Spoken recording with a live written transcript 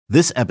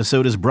This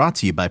episode is brought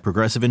to you by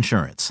Progressive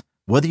Insurance.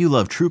 Whether you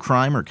love true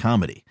crime or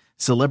comedy,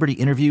 celebrity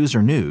interviews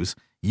or news,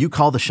 you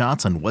call the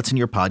shots on what's in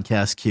your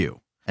podcast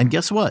queue. And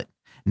guess what?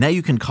 Now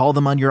you can call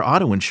them on your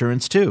auto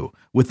insurance too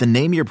with the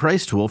Name Your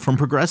Price tool from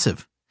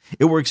Progressive.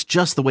 It works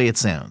just the way it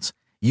sounds.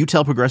 You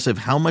tell Progressive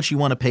how much you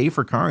want to pay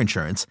for car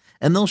insurance,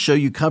 and they'll show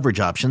you coverage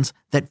options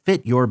that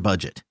fit your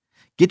budget.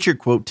 Get your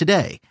quote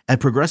today at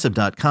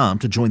Progressive.com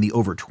to join the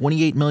over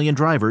 28 million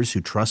drivers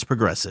who trust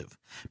Progressive.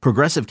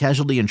 Progressive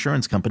Casualty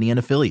Insurance Company and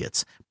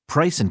Affiliates.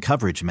 Price and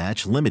coverage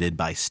match limited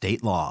by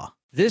state law.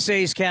 This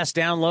A's Cast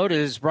download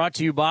is brought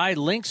to you by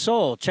Link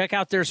Soul. Check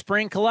out their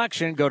spring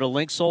collection. Go to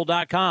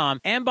linksoul.com.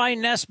 And by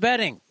Nest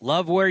Bedding.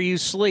 Love where you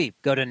sleep.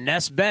 Go to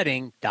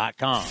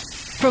nestbedding.com.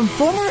 From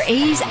former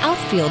A's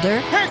outfielder.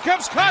 Here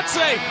comes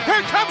Kotsay.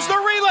 Here comes the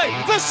relay.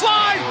 The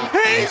slide.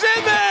 He's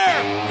in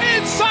there.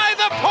 Inside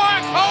the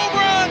park. Home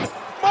run.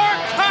 Mark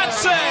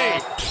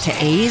Kotsay. To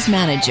A's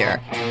manager.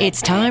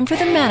 It's time for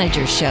the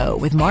Manager Show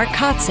with Mark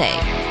Kotsay.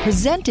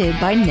 Presented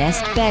by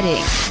Nest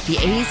Bedding. The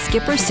A's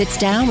skipper sits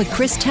down with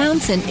Chris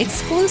Townsend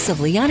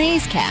exclusively on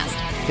A's Cast.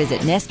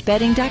 Visit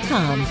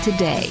nestbedding.com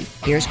today.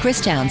 Here's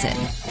Chris Townsend.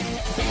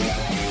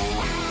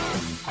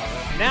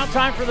 Now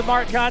time for the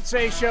Mark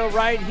Kotsay Show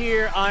right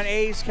here on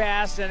A's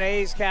Cast and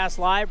A's Cast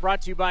Live,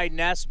 brought to you by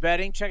Nest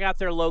Bedding. Check out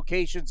their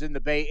locations in the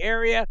Bay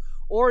Area,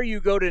 or you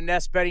go to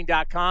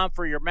nestbedding.com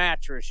for your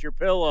mattress, your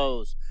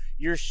pillows,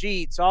 your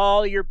sheets,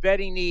 all your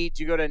bedding needs.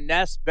 You go to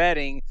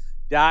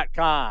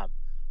nestbedding.com.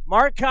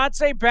 Mark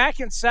Kotsay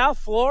back in South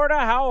Florida.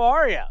 How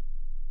are you?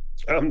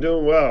 I'm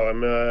doing well.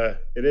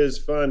 It is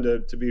fun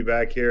to be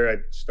back here. I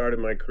started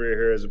my career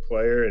here as a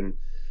player in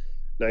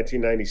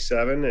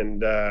 1997,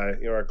 and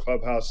our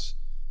clubhouse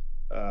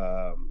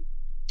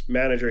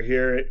manager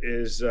here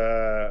is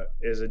a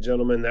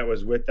gentleman that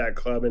was with that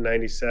club in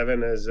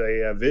 '97 as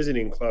a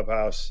visiting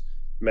clubhouse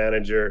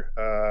manager,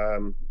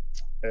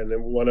 and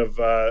then one of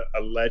a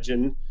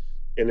legend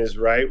in his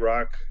right.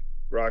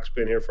 Rock's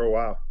been here for a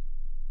while.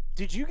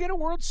 Did you get a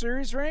World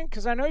Series ring?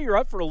 Because I know you're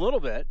up for a little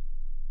bit.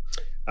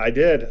 I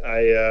did.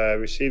 I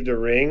received a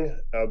ring,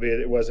 albeit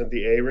it wasn't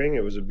the A ring;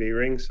 it was a B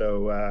ring.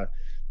 So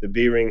the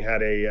B ring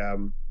had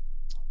a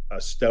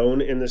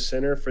stone in the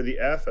center for the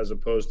F, as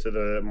opposed to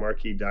the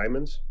marquee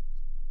diamonds.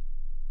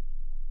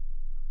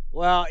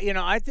 Well,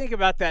 I think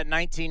about that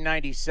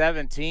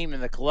 1997 team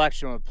and the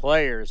collection of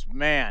players.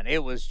 Man,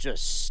 it was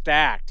just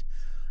stacked.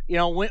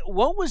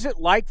 What was it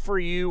like for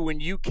you when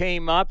you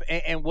came up,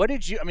 and what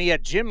did you – you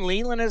had Jim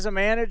Leland as a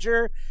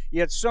manager.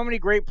 You had so many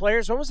great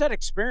players. What was that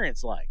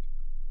experience like?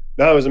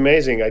 No, it was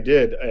amazing. I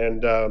did.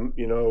 And,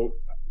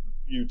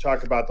 you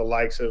talk about the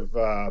likes of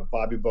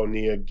Bobby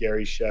Bonilla,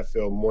 Gary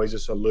Sheffield,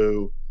 Moises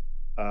Alou,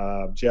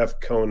 Jeff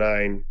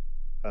Conine,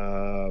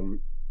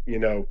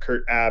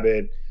 Kurt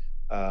Abbott,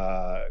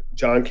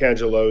 John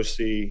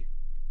Cangelosi.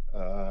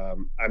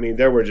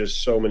 There were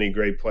just so many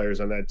great players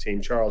on that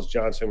team. Charles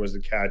Johnson was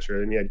the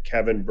catcher, and you had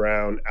Kevin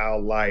Brown,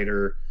 Al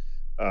Leiter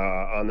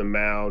on the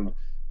mound.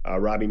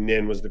 Robbie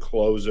Nin was the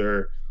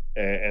closer,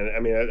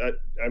 and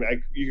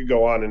you could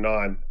go on and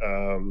on.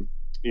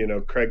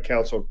 Craig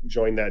Counsell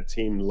joined that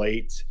team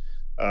late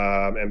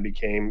and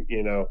became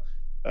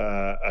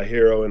a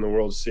hero in the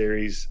World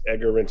Series.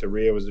 Edgar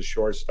Renteria was the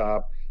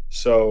shortstop.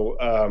 So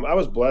I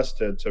was blessed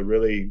to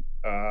really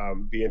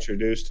be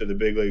introduced to the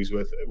big leagues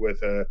with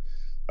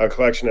a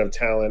collection of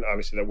talent,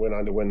 obviously, that went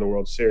on to win the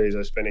World Series.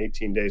 I spent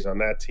 18 days on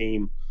that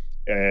team,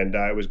 and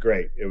it was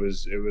great. It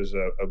was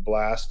a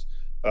blast,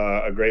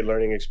 a great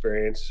learning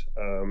experience.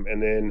 And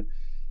then,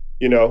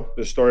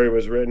 the story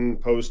was written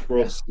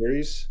post-World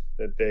Series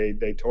that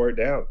they tore it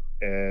down.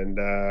 And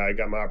I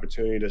got my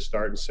opportunity to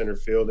start in center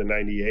field in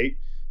 '98,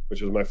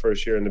 which was my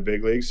first year in the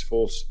big leagues,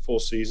 full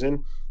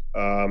season.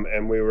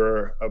 And we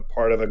were a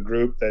part of a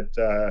group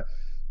that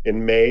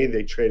in May,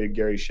 they traded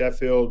Gary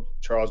Sheffield,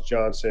 Charles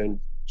Johnson,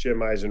 Jim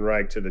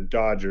Eisenreich to the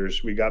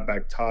Dodgers. We got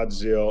back Todd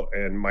Zill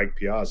and Mike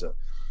Piazza.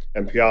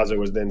 And Piazza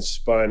was then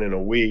spun in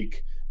a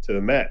week to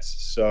the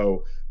Mets.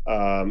 So,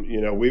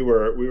 we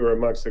were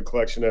amongst a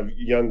collection of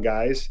young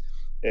guys.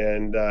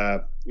 And,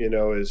 as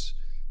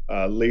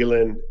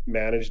Leland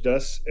managed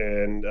us,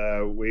 and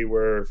we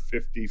were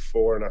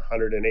 54 and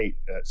 108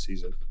 that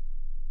season.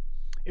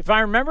 If I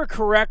remember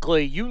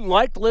correctly, you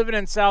liked living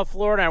in South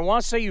Florida. I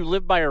want to say you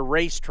lived by a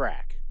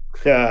racetrack.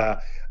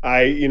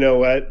 You know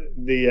what?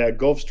 The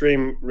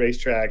Gulfstream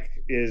racetrack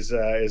is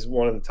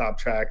one of the top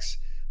tracks,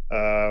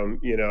 and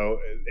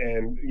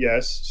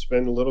yes,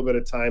 spend a little bit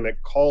of time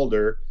at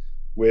Calder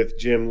with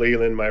Jim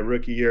Leland my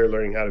rookie year,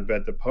 learning how to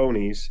bet the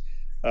ponies.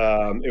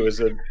 It was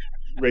a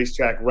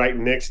racetrack right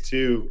next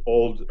to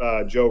old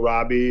Joe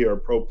Robbie or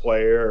Pro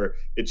Player, or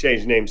it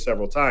changed names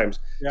several times.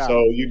 Yeah.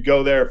 So you'd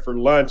go there for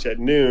lunch at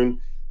noon,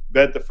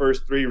 bet the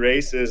first 3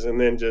 races, and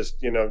then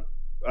just, it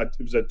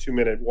was a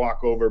 2-minute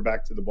walk over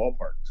back to the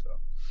ballpark. So.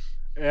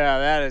 Yeah,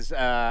 that is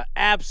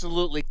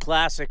absolutely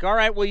classic. All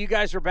right, well, you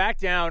guys are back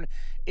down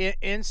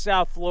in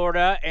South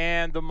Florida,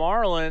 and the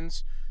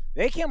Marlins,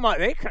 they're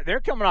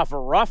coming off a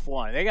rough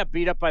one. They got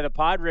beat up by the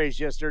Padres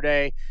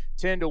yesterday,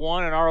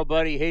 10-1, and our old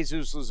buddy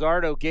Jesus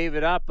Luzardo gave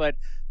it up. But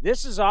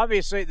this is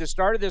obviously the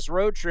start of this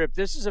road trip.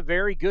 This is a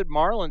very good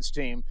Marlins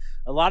team.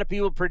 A lot of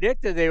people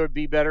predicted they would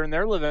be better, and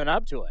they're living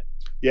up to it.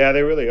 Yeah,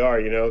 they really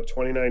are.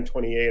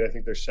 29-28. I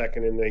think they're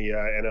second in the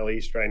NL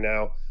East right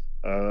now.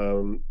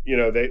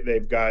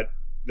 They've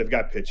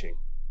got pitching.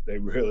 They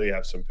really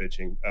have some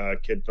pitching.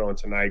 Kid throwing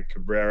tonight,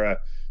 Cabrera,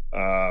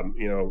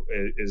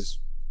 is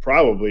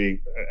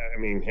probably,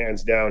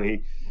 hands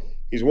down,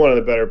 he's one of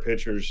the better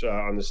pitchers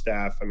on the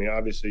staff. I mean,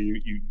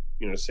 obviously,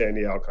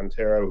 Sandy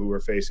Alcantara, who we're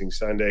facing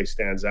Sunday,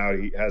 stands out.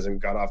 He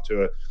hasn't got off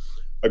to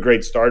a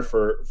great start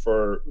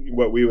for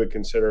what we would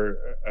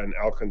consider an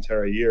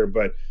Alcantara year,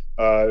 but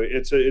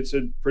it's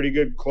a pretty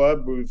good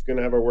club. We're going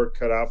to have our work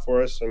cut out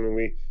for us. I mean,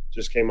 we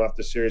just came off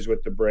the series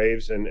with the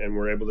Braves, and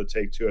we're able to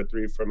take 2 or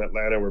 3 from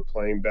Atlanta. We're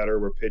playing better.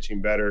 We're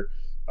pitching better.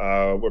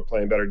 We're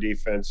playing better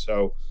defense.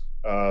 So,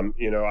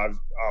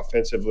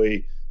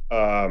 offensively,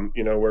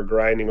 we're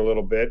grinding a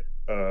little bit,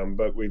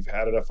 but we've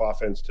had enough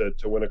offense to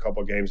win a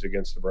couple games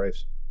against the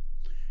Braves.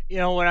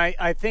 When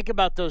I think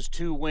about those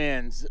 2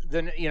 wins,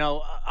 then,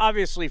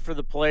 obviously for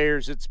the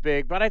players it's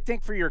big, but I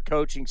think for your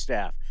coaching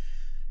staff,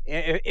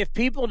 if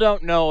people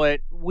don't know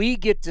it, we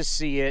get to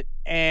see it,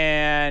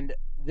 and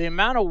the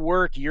amount of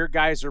work your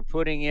guys are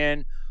putting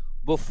in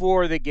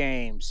before the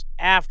games,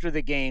 after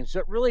the games,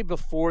 but really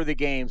before the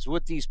games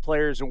with these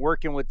players and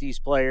working with these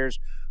players,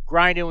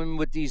 grinding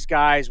with these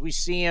guys. We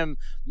see them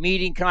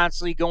meeting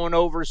constantly, going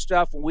over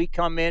stuff. When we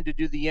come in to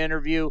do the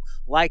interview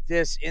like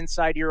this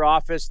inside your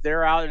office,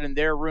 they're out in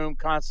their room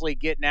constantly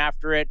getting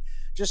after it.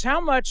 Just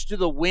how much do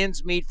the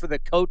wins mean for the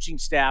coaching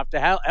staff to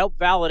help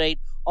validate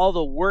all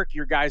the work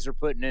your guys are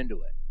putting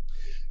into it?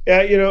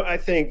 Yeah, I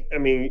think,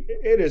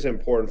 it is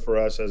important for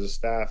us as a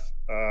staff,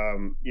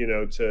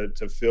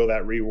 to feel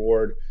that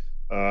reward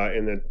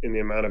in the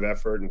amount of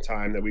effort and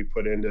time that we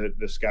put into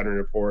the scouting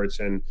reports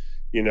and,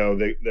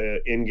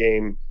 the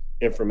in-game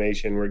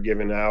information we're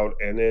giving out.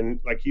 And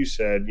then, like you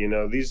said,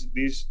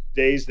 these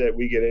days that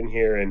we get in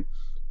here and,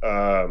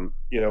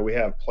 we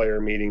have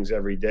player meetings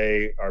every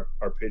day.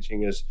 Our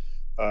pitching is,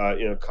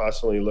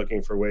 constantly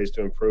looking for ways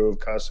to improve,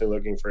 constantly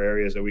looking for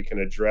areas that we can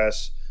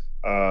address.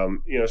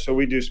 So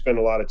we do spend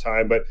a lot of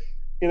time, but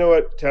you know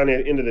what, Tony,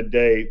 at the end of the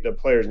day, the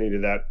players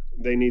needed that.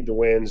 They need the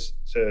wins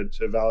to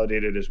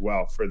validate it as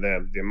well for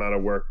them, the amount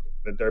of work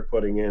that they're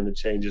putting in, the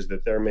changes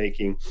that they're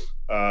making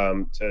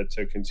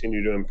to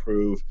continue to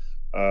improve.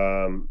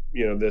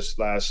 This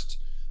last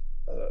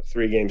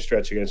 3-game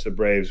stretch against the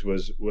Braves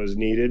was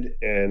needed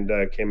and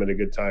came at a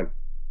good time.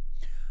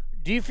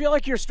 Do you feel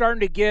like you're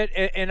starting to get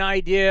an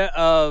idea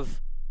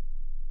of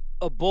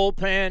a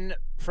bullpen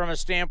from a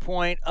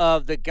standpoint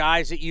of the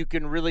guys that you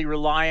can really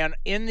rely on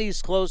in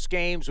these close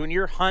games when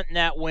you're hunting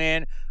that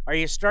win? Are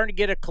you starting to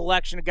get a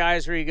collection of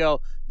guys where you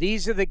go,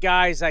 these are the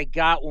guys I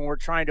got when we're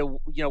trying to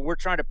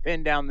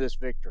pin down this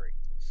victory?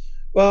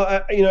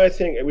 Well, I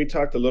think we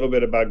talked a little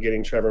bit about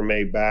getting Trevor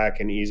May back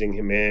and easing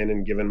him in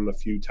and giving him a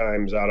few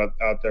times out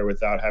there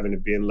without having to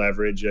be in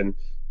leverage. And,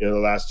 the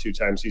last 2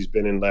 times he's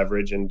been in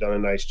leverage and done a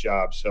nice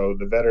job. So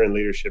the veteran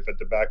leadership at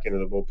the back end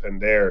of the bullpen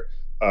there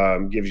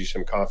gives you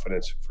some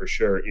confidence for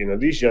sure.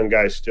 These young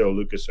guys still,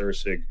 Lucas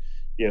Ursig,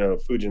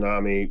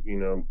 Fujinami,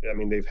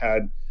 they've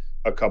had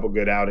a couple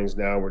good outings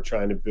now. We're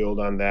trying to build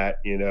on that,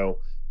 and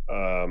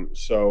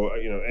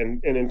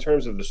in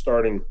terms of the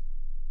starting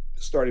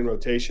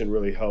rotation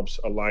really helps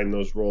align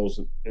those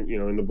roles, in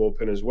the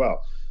bullpen as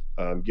well.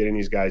 Getting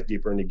these guys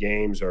deeper into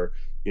games or,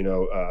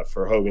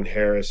 for Hogan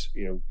Harris,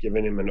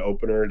 giving him an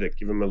opener to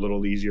give him a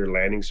little easier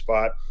landing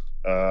spot.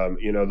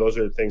 Those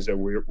are the things that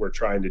we're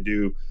trying to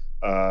do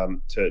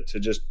to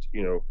just,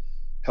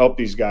 help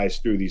these guys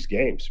through these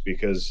games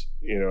because,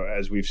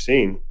 as we've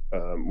seen,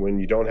 when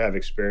you don't have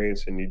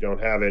experience and you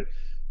don't have it,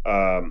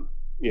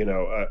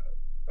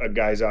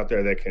 guys out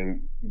there that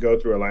can go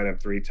through a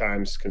lineup 3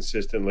 times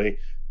consistently,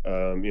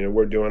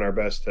 we're doing our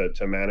best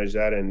to manage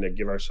that and to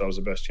give ourselves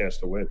the best chance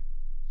to win.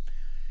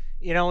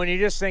 When you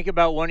just think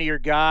about one of your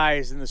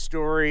guys and the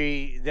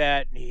story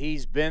that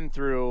he's been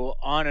through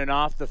on and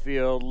off the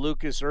field,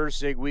 Lucas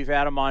Ursig, we've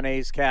had him on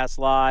A's Cast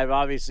Live.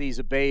 Obviously, he's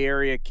a Bay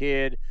Area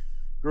kid,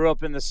 grew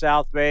up in the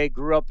South Bay,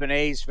 grew up an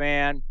A's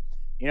fan,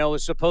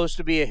 was supposed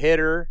to be a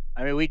hitter.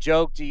 We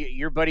joked,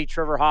 your buddy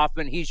Trevor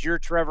Hoffman, he's your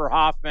Trevor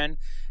Hoffman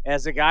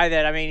as a guy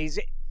that,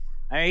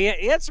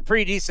 he had some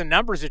pretty decent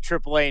numbers at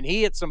AAA and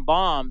he hit some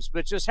bombs,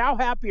 but just how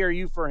happy are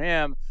you for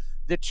him?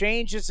 The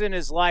changes in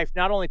his life,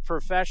 not only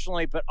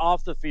professionally, but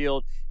off the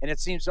field, and it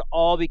seems to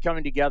all be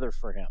coming together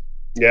for him.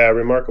 Yeah,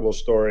 remarkable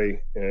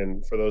story.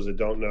 And for those that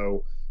don't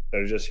know,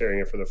 that are just hearing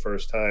it for the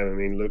first time,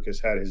 Lucas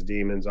had his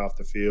demons off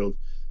the field,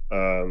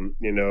 and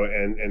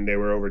they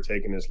were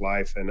overtaking his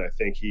life. And I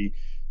think he,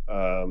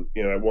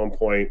 at one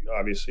point,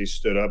 obviously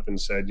stood up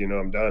and said,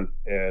 I'm done.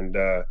 And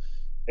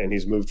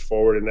he's moved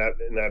forward in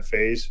that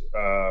phase.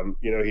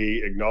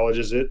 He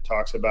acknowledges it,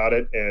 talks about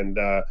it, and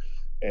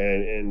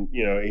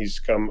he's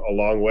come a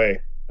long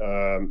way,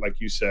 like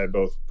you said,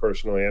 both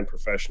personally and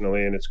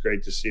professionally, and it's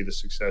great to see the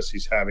success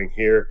he's having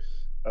here.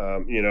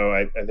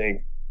 I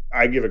think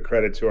I give a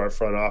credit to our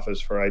front office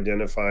for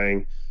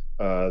identifying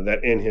that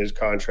in his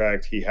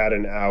contract he had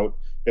an out.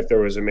 if there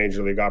was a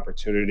major league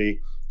opportunity.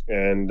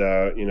 And,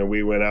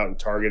 we went out and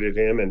targeted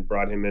him and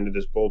brought him into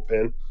this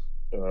bullpen,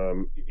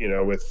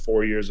 with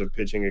 4 years of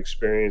pitching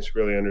experience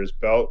really under his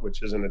belt,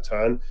 which isn't a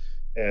ton.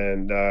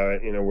 And,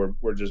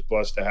 we're just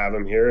blessed to have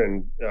him here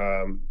and,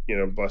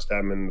 blessed to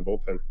have him in the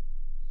bullpen.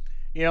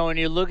 When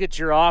you look at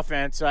your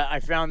offense,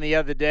 I found the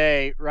other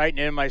day, writing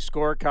in my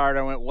scorecard,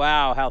 I went,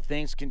 wow, how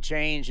things can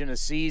change in a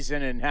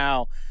season and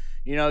how,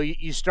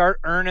 you start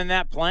earning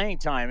that playing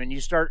time and you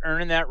start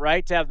earning that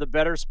right to have the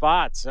better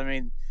spots. I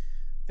mean,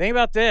 think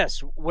about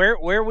this.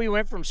 Where we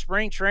went from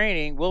spring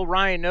training, will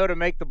Ryan know to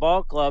make the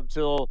ball club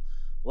till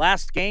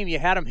last game you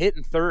had him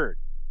hitting third?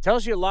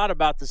 Tells you a lot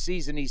about the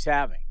season he's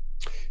having.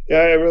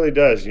 Yeah, it really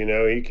does.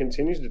 He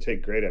continues to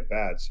take great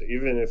at-bats.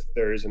 Even if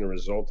there isn't a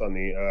result on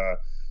the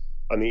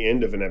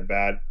end of an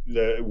at-bat,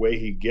 the way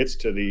he gets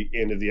to the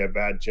end of the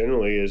at-bat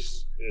generally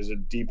is a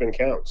deep and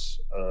counts.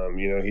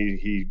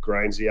 He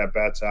grinds the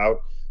at-bats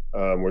out.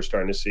 We're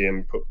starting to see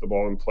him put the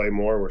ball in play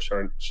more. We're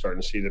starting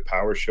to see the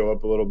power show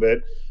up a little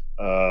bit.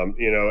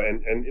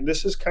 And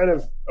this is kind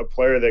of a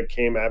player that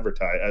came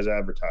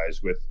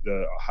advertised with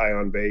the high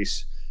on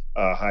base,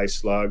 high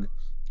slug,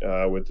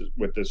 with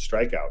the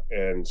strikeout.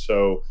 And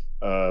so,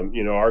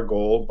 our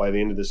goal by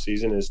the end of the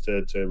season is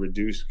to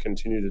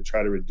continue to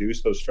try to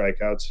reduce those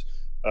strikeouts,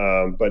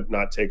 but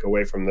not take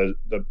away from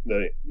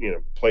the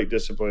plate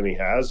discipline he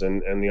has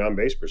and the on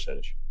base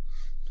percentage.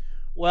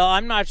 Well,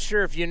 I'm not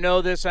sure if you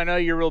know this. I know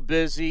you're real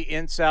busy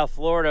in South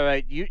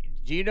Florida.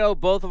 Do you know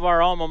both of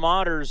our alma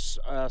maters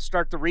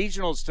start the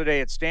regionals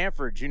today at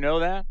Stanford? Do you know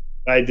that?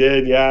 I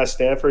did, yeah.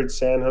 Stanford,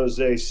 San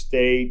Jose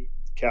State,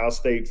 Cal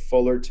State,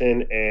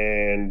 Fullerton,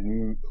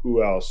 and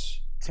who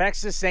else?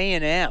 Texas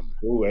A&M.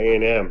 Ooh,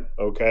 A&M.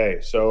 Okay.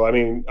 So,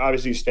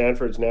 obviously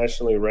Stanford's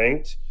nationally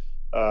ranked.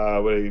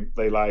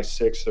 They lie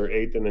 6th or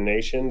 8th in the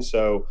nation.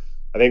 So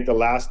I think the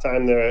last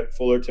time that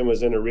Fullerton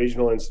was in a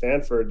regional in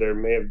Stanford, there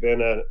may have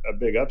been a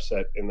big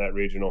upset in that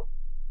regional.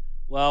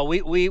 Well,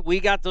 we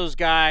got those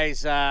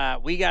guys.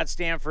 We got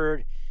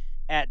Stanford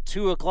at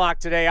 2:00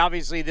 today.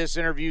 Obviously, this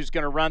interview is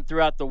going to run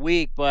throughout the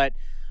week, but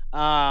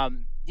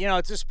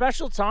it's a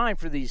special time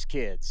for these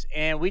kids.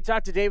 And we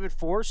talked to David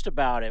Forst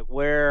about it,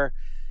 where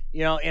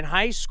in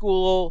high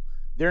school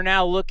they're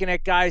now looking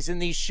at guys in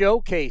these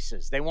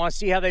showcases. They want to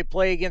see how they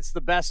play against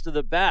the best of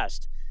the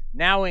best.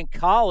 Now in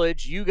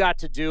college, you got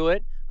to do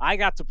it. I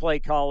got to play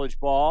college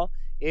ball.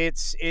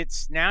 It's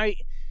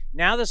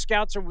now the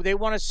scouts they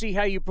want to see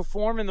how you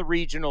perform in the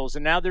regionals,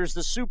 and now there's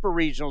the super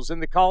regionals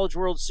and the College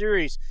World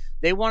Series.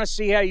 They want to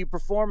see how you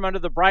perform under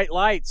the bright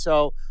light.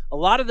 So a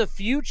lot of the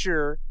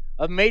future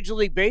of Major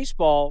League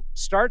Baseball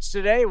starts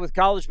today with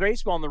college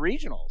baseball in the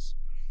regionals.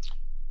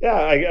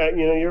 Yeah,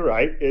 you're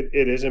right.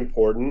 It is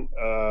important,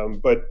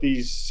 but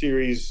these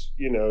series,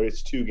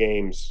 it's 2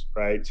 games,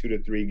 right? 2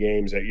 to 3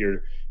 games that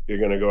you're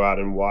going to go out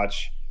and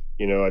watch,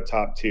 a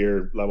top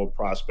tier level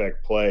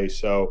prospect play.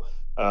 So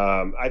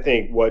I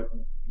think what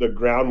the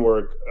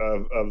groundwork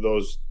of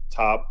those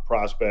top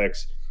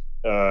prospects,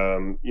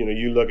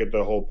 you look at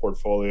the whole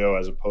portfolio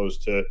as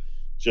opposed to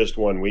just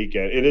one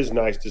weekend. It is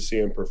nice to see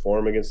him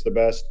perform against the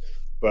best,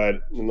 but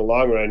in the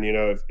long run,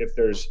 if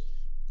there's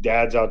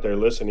dads out there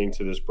listening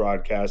to this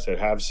broadcast that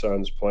have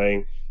sons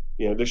playing,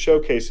 the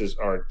showcases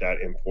aren't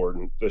that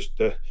important.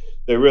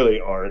 They really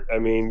aren't.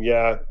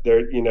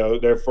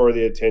 They're for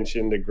the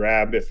attention to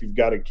grab. If you've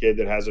got a kid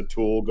that has a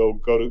tool,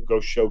 go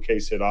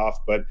showcase it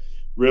off. But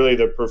really,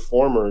 the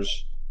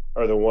performers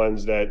are the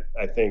ones that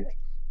I think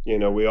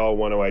we all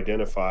want to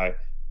identify,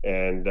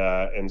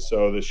 and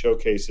so the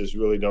showcases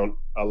really don't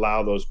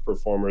allow those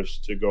performers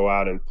to go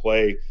out and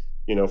play,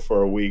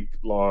 for a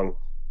week-long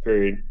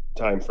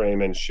time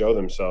frame and show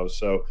themselves.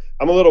 So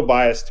I'm a little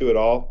biased to it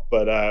all,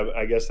 but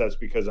I guess that's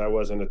because I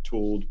wasn't a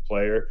tooled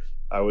player.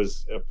 I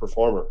was a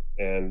performer,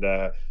 and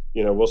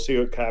we'll see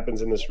what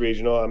happens in this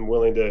regional. I'm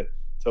willing to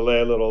lay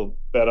a little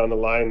bet on the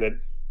line that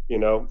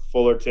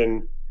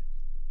Fullerton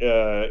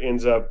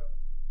ends up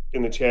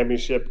in the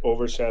championship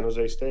over San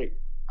Jose State.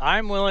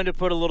 I'm willing to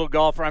put a little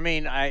golfer.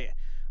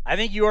 I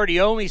think you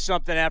already owe me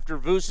something after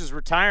Voos's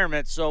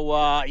retirement, so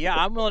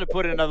I'm willing to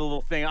put another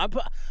little thing.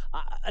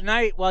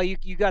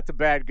 You got the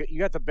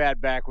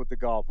bad back with the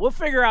golf. We'll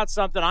figure out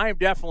something. I am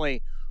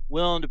definitely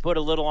willing to put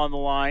a little on the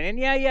line. And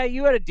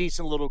you had a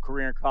decent little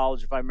career in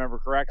college, if I remember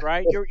correct,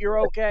 right?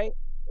 You're okay.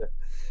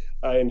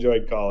 I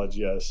enjoyed college,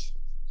 yes.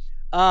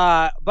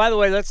 By the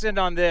way, let's end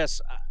on this.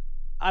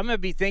 I'm going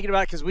to be thinking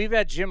about it because we've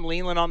had Jim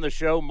Leland on the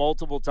show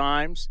multiple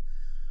times.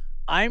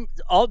 I'm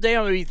going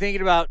to be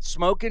thinking about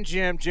smoking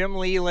Jim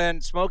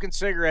Leland, smoking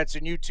cigarettes,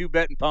 and you 2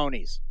 betting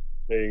ponies.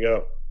 There you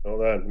go.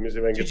 Hold on. Let me see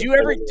if I can get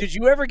Did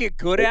you ever get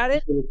good at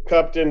it?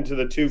 Cupped into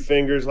the 2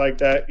 fingers like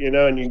that,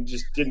 and you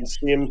just didn't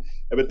see him.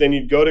 But then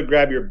you'd go to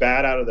grab your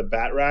bat out of the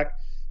bat rack,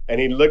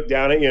 and he'd look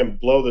down at you and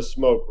blow the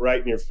smoke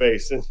right in your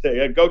face and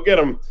say, "Go get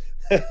him."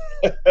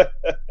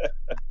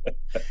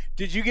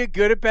 Did you get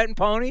good at betting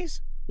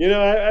ponies?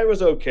 I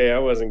was okay. I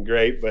wasn't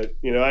great, but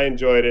I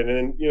enjoyed it.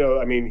 And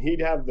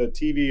he'd have the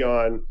TV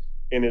on,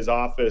 in his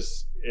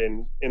office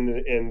in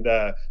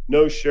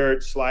no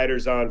shirt,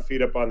 sliders on,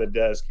 feet up on the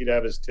desk. He'd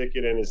have his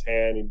ticket in his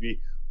hand. He'd be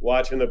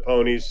watching the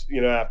ponies,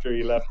 after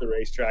he left the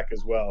racetrack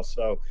as well.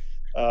 So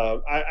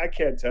I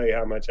can't tell you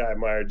how much I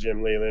admire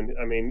Jim Leyland.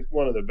 I mean,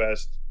 one of the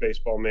best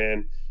baseball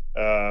men.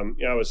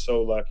 I was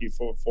so lucky,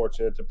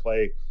 fortunate to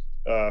play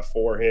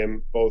for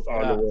him, both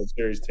on the World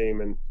Series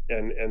team and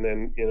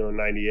then, in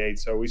 98.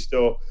 So we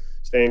still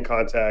stay in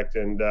contact,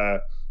 and,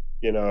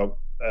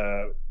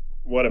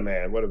 what a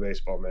man, what a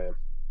baseball man.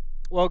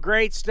 Well,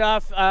 great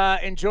stuff.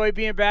 Enjoy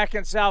being back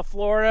in South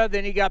Florida.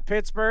 Then you got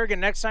Pittsburgh,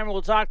 and next time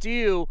we'll talk to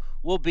you,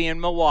 we'll be in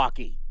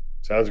Milwaukee.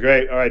 Sounds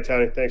great. All right,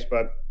 Tony. Thanks,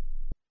 bud.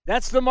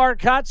 That's the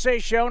Mark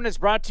Kotsay Show, and it's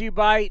brought to you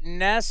by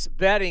Nest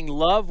Bedding.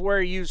 Love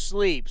where you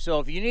sleep. So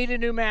if you need a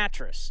new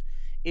mattress,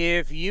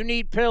 if you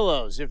need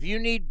pillows, if you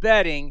need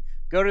bedding,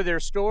 go to their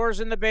stores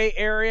in the Bay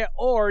Area,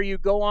 or you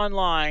go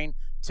online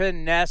to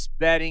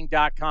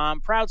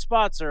nestbedding.com. Proud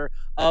sponsor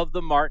of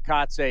the Mark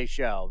Kotsay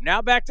Show.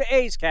 Now back to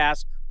A's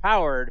Cast,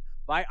 powered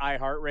by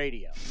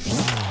iHeartRadio.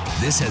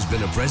 This has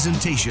been a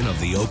presentation of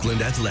the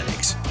Oakland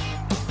Athletics.